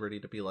creative liberty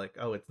to be like,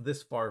 oh, it's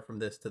this far from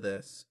this to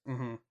this.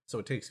 Mm-hmm. So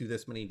it takes you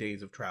this many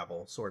days of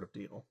travel sort of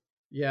deal.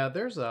 Yeah,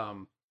 there's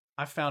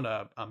I found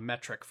a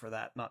metric for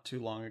that not too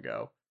long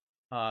ago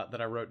that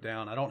I wrote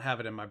down. I don't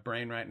have it in my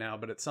brain right now,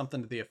 but it's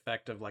something to the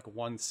effect of like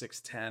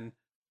 1/610,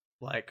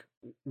 like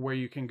where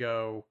you can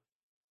go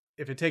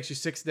if it takes you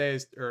 6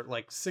 days or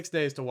like 6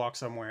 days to walk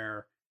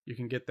somewhere, you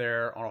can get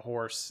there on a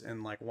horse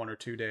in like 1 or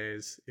 2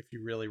 days if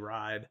you really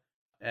ride.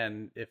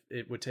 And if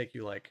it would take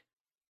you like,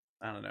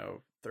 I don't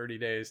know, 30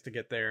 days to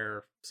get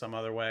there some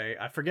other way.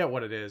 I forget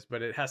what it is,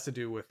 but it has to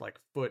do with like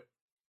foot,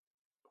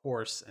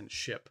 horse, and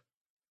ship.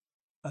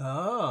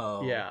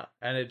 Oh. Yeah,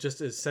 and it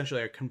just is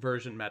essentially a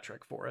conversion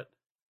metric for it.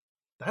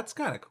 That's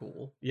kind of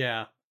cool.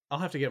 Yeah, I'll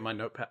have to get my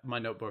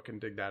notebook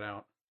and dig that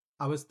out.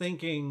 I was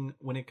thinking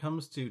when it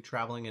comes to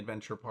traveling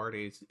adventure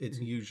parties, it's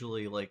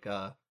usually like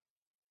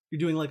you're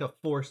doing like a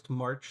forced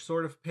march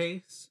sort of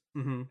pace.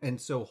 Mm-hmm. And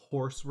so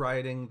horse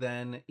riding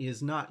then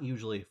is not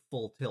usually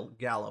full tilt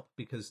gallop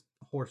because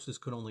horses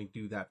could only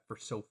do that for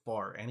so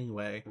far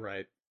anyway.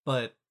 Right.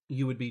 But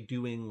you would be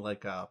doing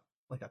like a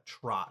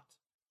trot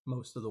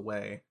most of the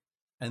way.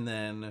 And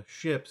then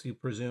ships, you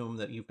presume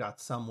that you've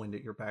got some wind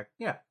at your back.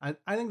 Yeah,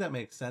 I think that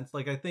makes sense.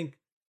 Like, I think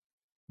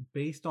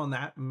based on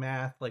that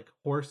math, like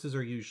horses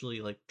are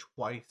usually like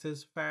twice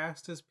as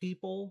fast as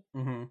people,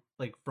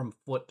 like from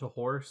foot to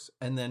horse.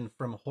 And then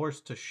from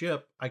horse to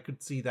ship, I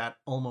could see that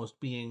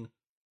almost being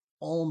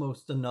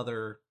almost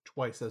another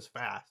twice as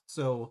fast.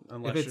 So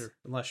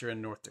unless you're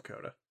in North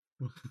Dakota.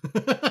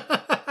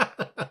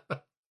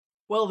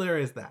 Well, there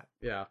is that.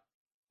 Yeah.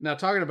 Now,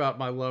 talking about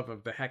my love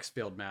of the hex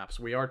field maps,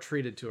 we are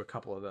treated to a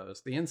couple of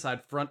those. The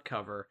inside front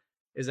cover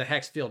is a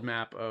hex field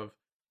map of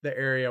the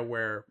area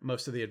where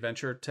most of the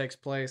adventure takes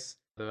place,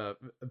 the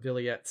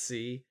Villette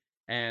Sea,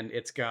 and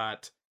it's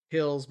got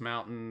hills,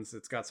 mountains.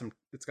 It's got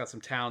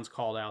some towns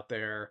called out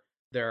there.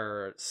 There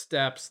are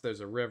steps.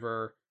 There's a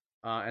river.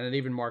 and it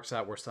even marks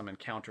out where some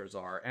encounters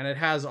are. And it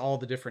has all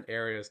the different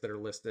areas that are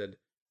listed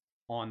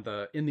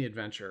in the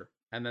adventure.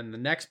 And then the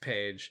next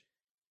page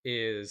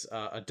is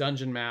a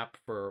dungeon map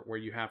for where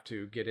you have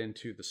to get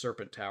into the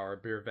Serpent Tower,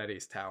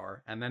 Birvetti's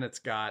Tower, and then it's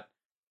got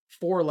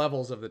 4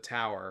 levels of the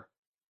tower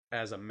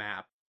as a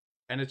map,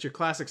 and it's your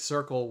classic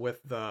circle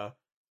with the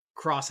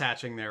cross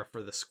hatching there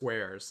for the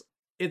squares.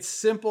 It's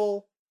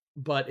simple,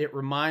 but it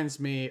reminds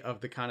me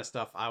of the kind of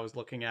stuff I was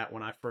looking at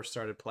when I first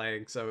started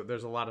playing, so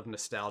there's a lot of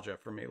nostalgia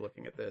for me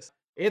looking at this.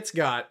 It's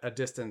got a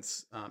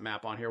distance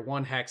map on here.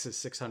 1 hex is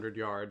 600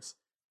 yards.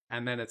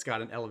 And then it's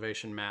got an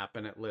elevation map,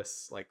 and it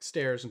lists like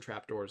stairs and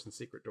trapdoors and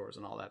secret doors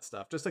and all that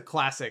stuff. Just a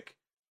classic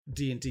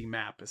D&D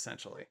map,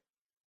 essentially.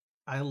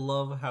 I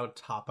love how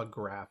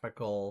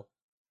topographical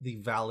the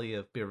Valley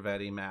of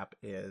Birvetti map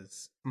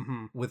is.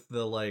 Mm-hmm. With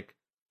the like,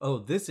 oh,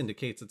 this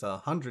indicates it's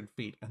 100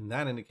 feet, and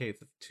that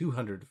indicates it's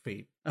 200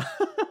 feet.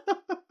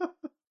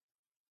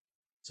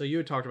 So you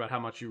had talked about how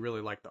much you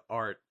really like the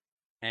art,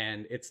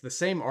 and it's the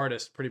same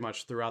artist pretty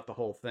much throughout the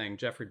whole thing,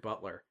 Jeffrey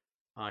Butler.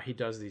 He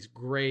does these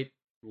great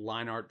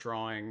line art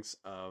drawings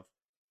of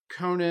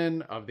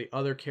Conan, of the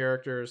other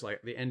characters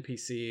like the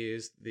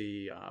NPCs,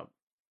 the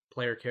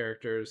player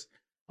characters,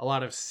 a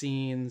lot of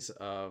scenes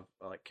of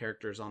like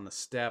characters on the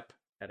steppe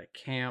at a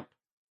camp.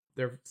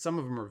 Some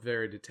of them are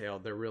very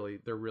detailed. They're really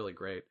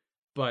great.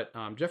 But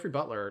Jeffrey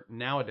Butler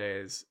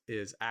nowadays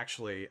is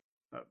actually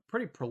a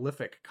pretty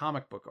prolific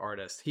comic book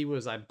artist. He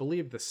was, I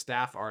believe, the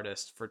staff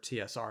artist for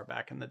TSR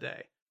back in the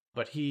day.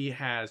 But you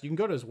can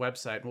go to his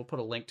website, and we'll put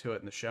a link to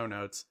it in the show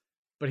notes.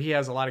 But he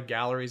has a lot of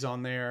galleries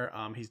on there.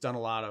 He's done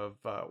a lot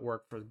of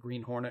work for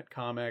Green Hornet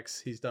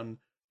Comics. He's done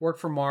work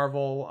for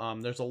Marvel.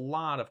 There's a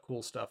lot of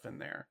cool stuff in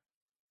there.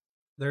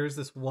 There's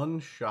this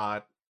one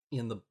shot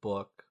in the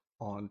book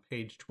on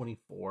page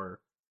 24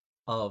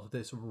 of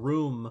this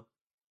room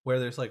where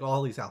there's like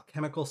all these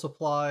alchemical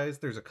supplies.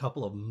 There's a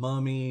couple of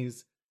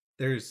mummies.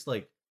 There's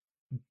like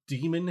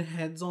demon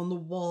heads on the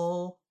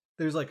wall.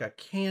 There's like a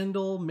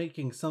candle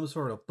making some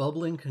sort of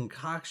bubbling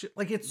concoction.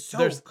 Like, it's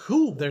so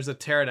cool. There's a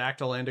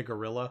pterodactyl and a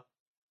gorilla.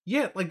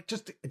 Yeah, like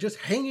just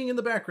hanging in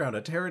the background,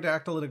 a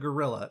pterodactyl and a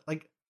gorilla.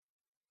 Like,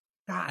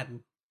 God.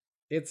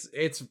 It's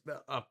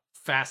a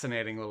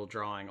fascinating little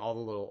drawing. All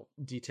the little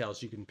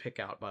details you can pick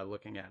out by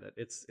looking at it.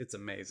 It's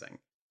amazing.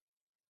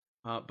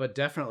 But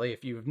definitely,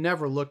 if you've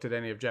never looked at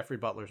any of Jeffrey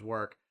Butler's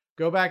work,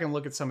 go back and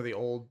look at some of the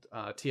old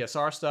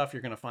TSR stuff.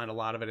 You're going to find a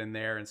lot of it in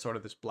there in sort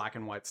of this black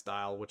and white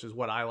style, which is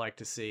what I like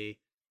to see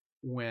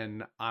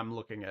when I'm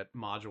looking at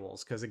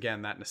modules. Because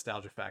again, that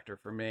nostalgia factor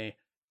for me.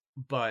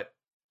 But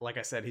like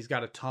I said, he's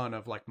got a ton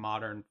of like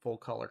modern full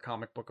color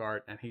comic book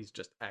art, and he's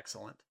just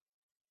excellent.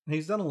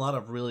 He's done a lot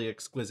of really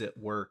exquisite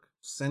work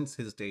since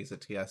his days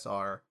at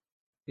TSR.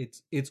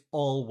 It's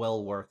all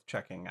well worth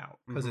checking out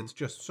because it's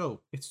just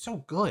it's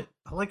so good.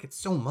 I like it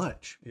so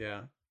much.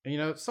 Yeah.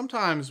 And,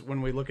 sometimes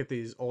when we look at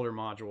these older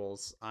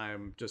modules,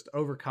 I'm just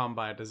overcome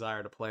by a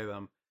desire to play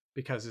them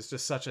because it's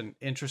just such an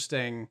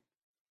interesting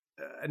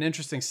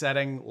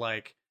setting,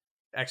 like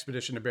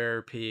Expedition to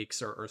Barrier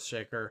Peaks or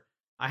Earthshaker.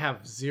 I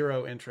have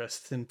zero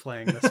interest in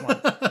playing this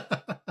one.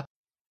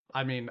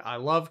 I mean, I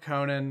love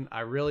Conan. I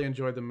really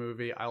enjoyed the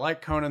movie. I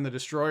like Conan the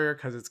Destroyer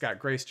because it's got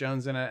Grace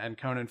Jones in it and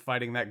Conan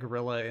fighting that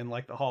gorilla in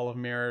like the Hall of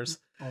Mirrors.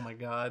 Oh my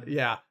God.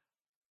 Yeah.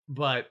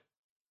 But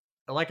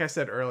like I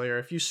said earlier,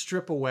 if you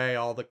strip away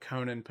all the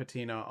Conan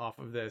patina off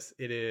of this,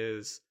 it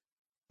is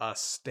a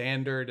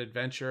standard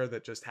adventure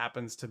that just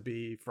happens to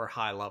be for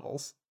high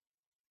levels.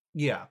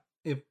 Yeah.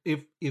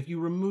 If you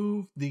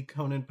remove the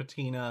Conan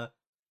patina,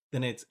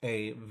 then it's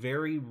a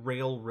very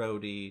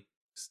railroady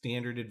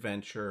standard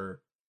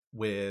adventure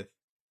with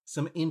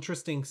some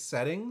interesting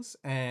settings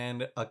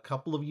and a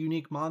couple of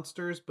unique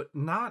monsters, but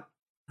not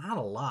a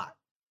lot.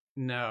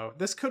 No,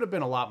 this could have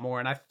been a lot more.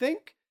 And I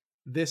think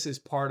this is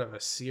part of a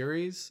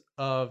series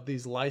of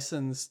these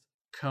licensed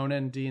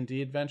Conan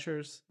D&D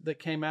adventures that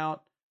came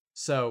out.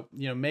 So,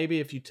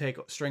 maybe if you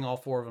string all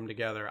 4 of them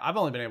together, I've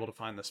only been able to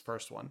find this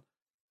first one,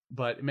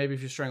 but maybe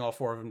if you string all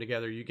 4 of them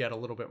together, you get a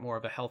little bit more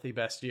of a healthy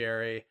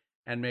bestiary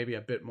and maybe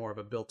a bit more of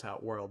a built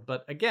out world.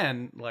 But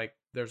again, like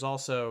there's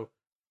also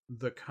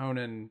the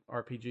Conan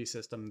RPG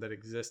system that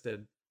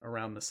existed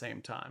around the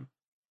same time.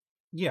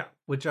 Yeah,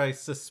 which I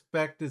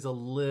suspect is a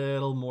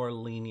little more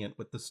lenient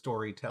with the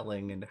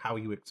storytelling and how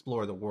you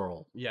explore the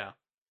world. Yeah.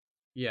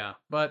 Yeah,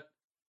 but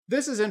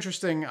this is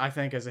interesting, I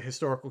think, as a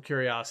historical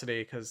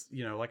curiosity because,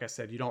 like I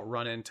said, you don't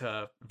run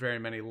into very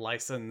many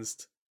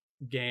licensed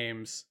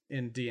games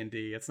in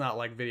D&D. It's not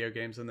like video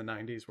games in the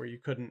 90s where you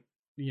couldn't,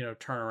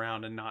 turn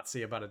around and not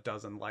see about a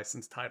dozen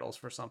licensed titles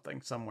for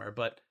something somewhere.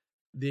 But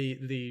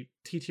the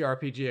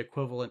TTRPG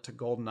equivalent to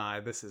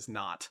GoldenEye, this is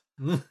not.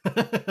 Well,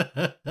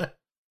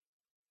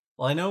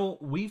 I know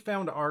we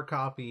found our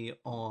copy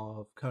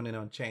of Conan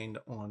Unchained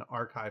on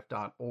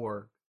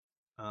archive.org.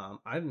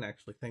 I didn't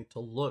actually think to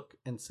look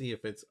and see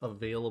if it's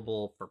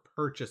available for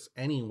purchase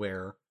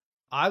anywhere.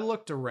 I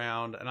looked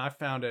around and I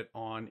found it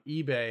on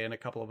eBay and a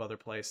couple of other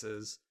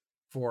places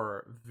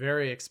for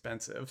very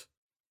expensive.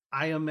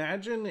 I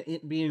imagine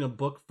it being a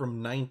book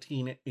from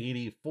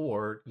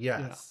 1984. Yeah.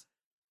 Yes.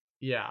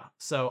 Yeah.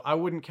 So I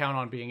wouldn't count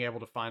on being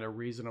able to find a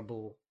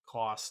reasonable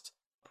cost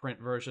print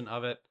version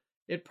of it.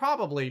 It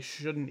probably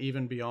shouldn't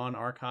even be on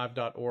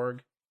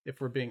archive.org, if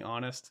we're being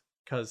honest,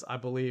 because I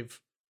believe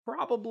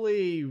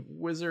probably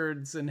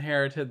Wizards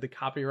inherited the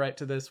copyright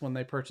to this when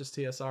they purchased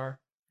TSR.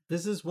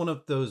 This is one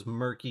of those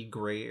murky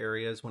gray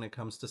areas when it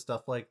comes to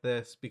stuff like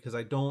this, because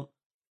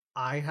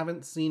I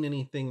haven't seen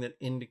anything that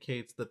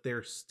indicates that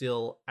they're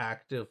still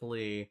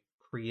actively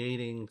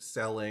creating,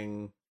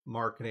 selling,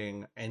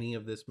 marketing any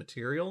of this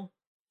material.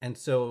 And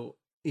so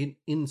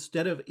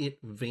instead of it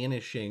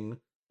vanishing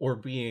or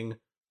being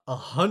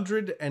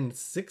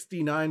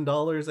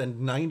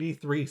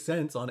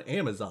 $169.93 on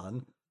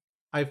Amazon,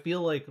 I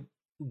feel like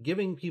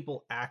giving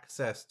people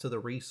access to the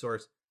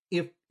resource,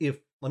 if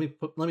let me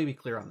be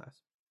clear on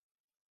this.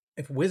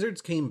 If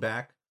Wizards came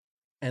back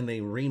and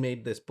they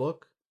remade this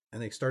book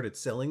and they started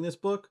selling this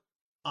book,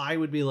 I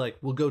would be like,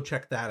 well, go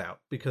check that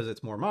out because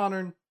it's more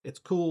modern, it's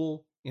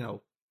cool,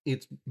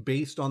 it's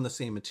based on the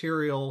same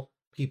material.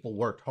 People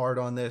worked hard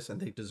on this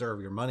and they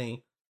deserve your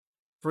money.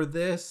 For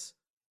this,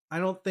 I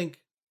don't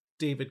think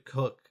David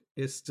Cook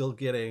is still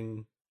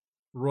getting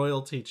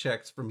royalty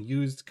checks from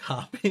used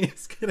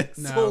copies getting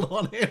sold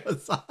on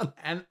Amazon.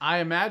 And I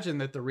imagine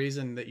that the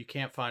reason that you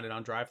can't find it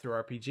on Drive-Thru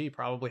RPG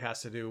probably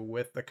has to do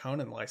with the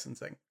Conan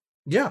licensing.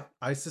 Yeah,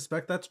 I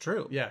suspect that's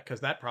true. Yeah,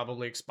 because that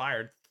probably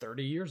expired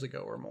 30 years ago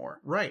or more.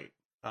 Right.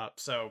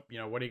 So,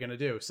 what are you going to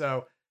do?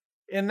 So,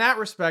 in that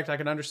respect, I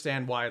can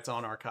understand why it's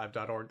on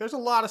archive.org. There's a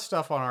lot of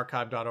stuff on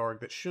archive.org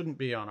that shouldn't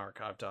be on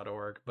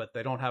archive.org, but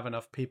they don't have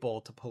enough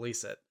people to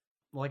police it.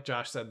 Like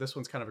Josh said, this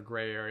one's kind of a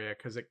gray area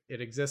because it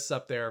exists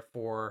up there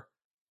for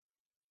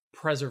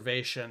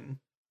preservation,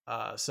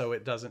 so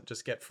it doesn't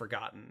just get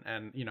forgotten.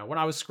 And, when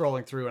I was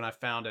scrolling through and I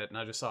found it and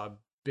I just saw a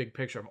big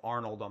picture of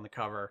Arnold on the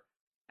cover,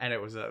 and it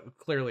was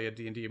clearly a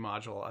D&D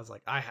module, I was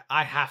like,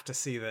 I have to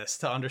see this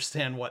to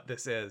understand what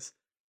this is.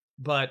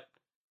 But,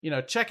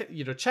 check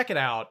it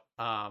out.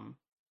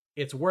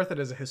 It's worth it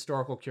as a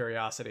historical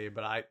curiosity,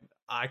 but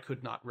I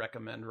could not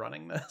recommend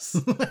running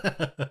this.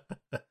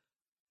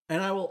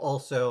 And I will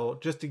also,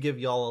 just to give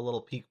y'all a little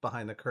peek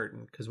behind the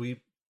curtain, because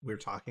we're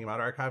talking about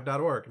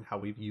archive.org and how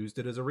we've used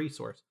it as a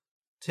resource.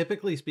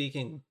 Typically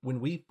speaking, when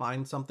we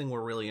find something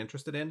we're really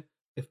interested in,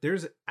 if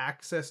there's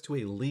access to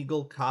a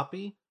legal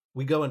copy,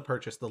 we go and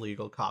purchase the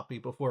legal copy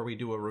before we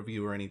do a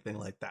review or anything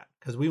like that.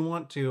 Because we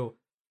want to,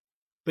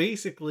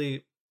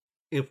 basically,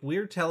 if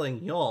we're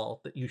telling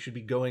y'all that you should be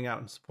going out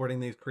and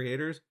supporting these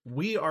creators,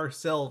 we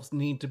ourselves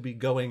need to be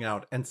going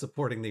out and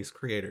supporting these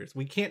creators.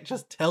 We can't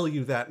just tell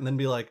you that and then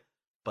be like,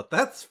 but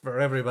that's for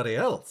everybody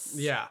else.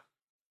 Yeah.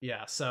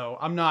 Yeah. So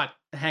I'm not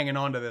hanging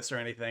on to this or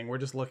anything. We're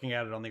just looking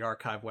at it on the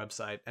archive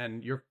website,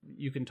 and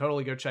you can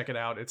totally go check it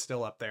out. It's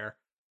still up there.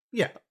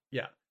 Yeah.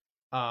 Yeah.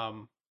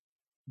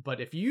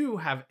 But if you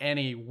have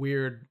any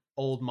weird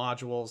old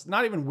modules,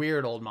 not even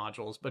weird old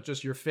modules, but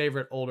just your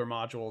favorite older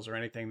modules or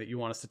anything that you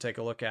want us to take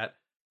a look at,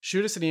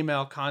 shoot us an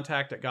email,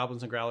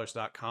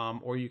 contact@goblinsandgrowlers.com,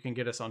 or you can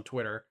get us on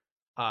Twitter,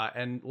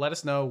 and let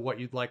us know what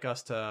you'd like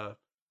us to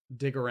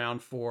dig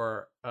around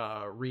for,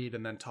 read,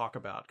 and then talk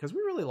about. Because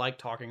we really like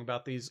talking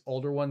about these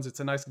older ones.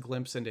 It's a nice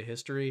glimpse into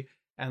history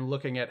and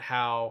looking at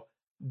how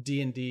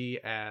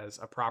D&D as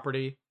a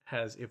property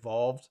has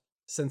evolved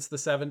since the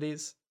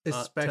 70s.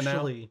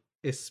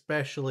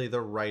 Especially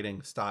the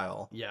writing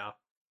style. Yeah.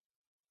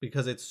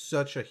 Because it's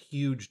such a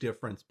huge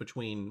difference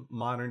between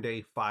modern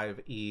day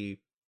 5e,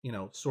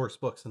 source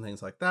books and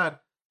things like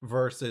that,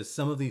 versus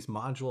some of these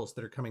modules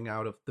that are coming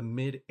out of the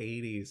mid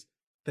 80s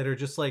that are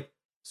just like,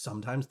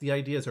 sometimes the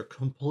ideas are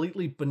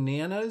completely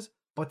bananas,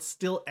 but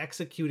still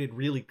executed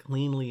really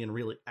cleanly and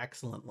really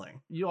excellently.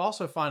 You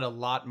also find a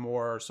lot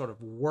more sort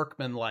of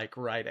workmanlike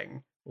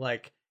writing.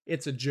 Like,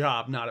 it's a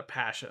job, not a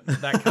passion,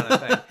 that kind of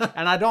thing.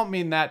 And I don't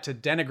mean that to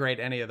denigrate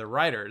any of the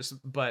writers,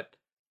 but,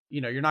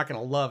 you're not going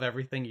to love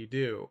everything you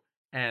do.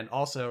 And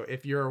also,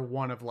 if you're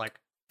one of like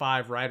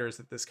 5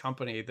 writers at this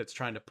company that's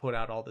trying to put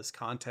out all this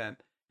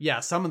content, yeah,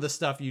 some of the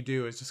stuff you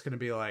do is just going to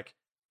be like,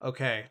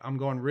 okay, I'm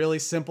going really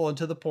simple and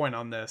to the point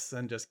on this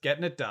and just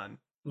getting it done.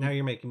 Now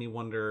you're making me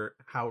wonder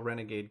how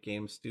Renegade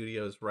Game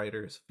Studios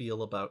writers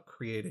feel about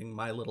creating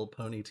My Little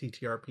Pony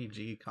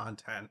TTRPG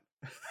content.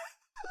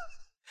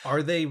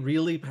 Are they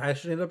really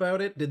passionate about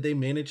it? Did they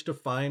manage to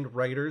find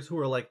writers who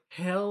are like,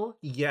 hell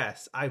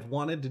yes, I've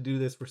wanted to do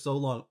this for so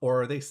long?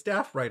 Or are they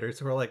staff writers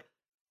who are like,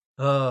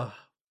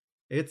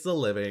 it's a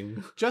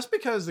living? Just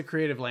because the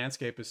creative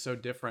landscape is so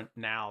different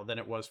now than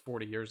it was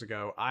 40 years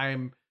ago,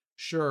 I'm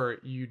sure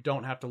you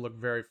don't have to look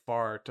very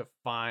far to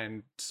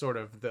find sort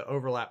of the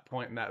overlap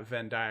point in that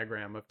Venn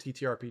diagram of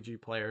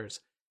TTRPG players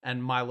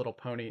and My Little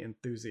Pony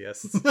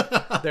enthusiasts.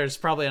 There's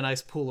probably a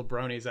nice pool of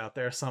bronies out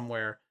there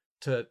somewhere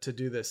to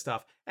do this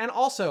stuff. And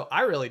also,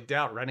 I really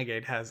doubt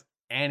Renegade has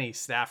any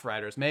staff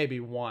writers, maybe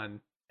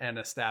one and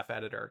a staff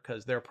editor,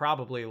 because they're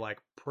probably like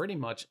pretty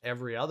much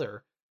every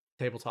other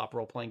tabletop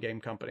role-playing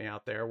game company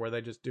out there where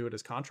they just do it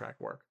as contract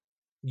work.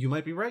 You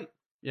might be right.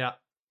 Yeah.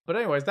 But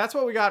anyways, that's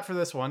what we got for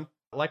this one.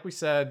 Like we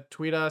said,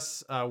 tweet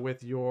us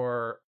with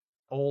your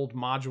old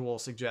module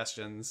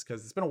suggestions,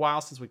 because it's been a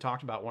while since we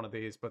talked about one of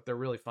these, but they're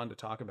really fun to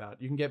talk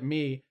about. You can get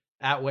me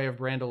at Way of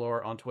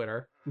Brandalore on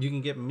Twitter. You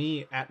can get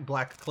me at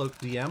Black Cloak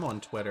DM on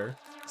Twitter.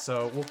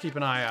 So we'll keep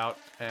an eye out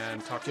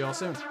and talk to you all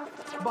soon.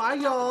 Bye,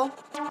 y'all.